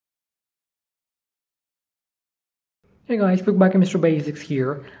Hey guys, welcome back to Mr. Basics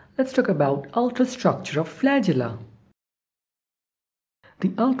here. Let's talk about ultrastructure of flagella. The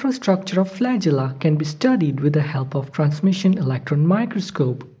ultrastructure of flagella can be studied with the help of transmission electron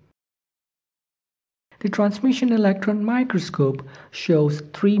microscope. The transmission electron microscope shows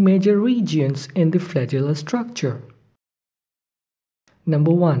three major regions in the flagella structure.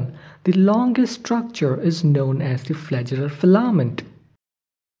 Number 1. The longest structure is known as the flagellar filament.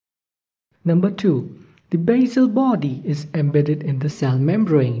 Number 2. The basal body is embedded in the cell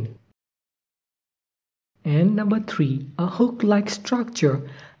membrane. And number 3, a hook-like structure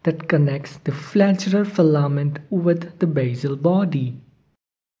that connects the flagellar filament with the basal body.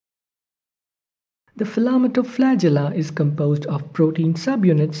 The filament of flagella is composed of protein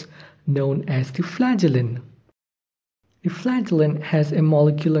subunits known as the flagellin. The flagellin has a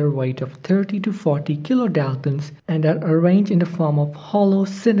molecular weight of 30 to 40 kilodaltons and are arranged in the form of hollow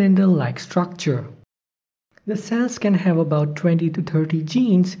cylinder-like structure. The cells can have about 20 to 30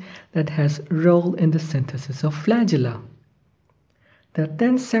 genes that has role in the synthesis of flagella. There are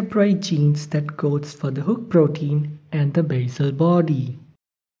 10 separate genes that codes for the hook protein and the basal body.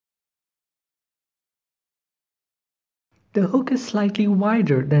 The hook is slightly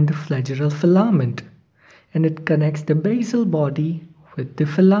wider than the flagellar filament, and it connects the basal body with the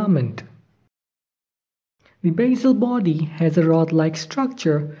filament. The basal body has a rod-like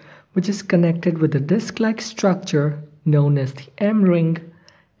structure which is connected with a disc-like structure known as the M ring,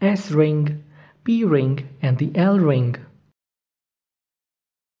 S ring, P ring, and the L ring.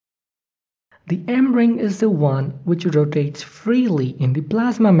 The M ring is the one which rotates freely in the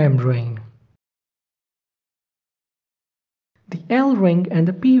plasma membrane. The L ring and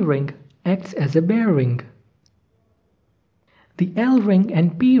the P ring acts as a bearing. The L ring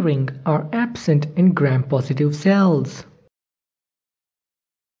and P ring are absent in gram-positive cells.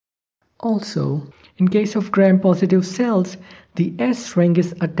 Also, in case of gram-positive cells, the S ring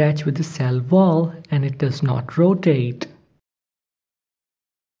is attached with the cell wall and it does not rotate.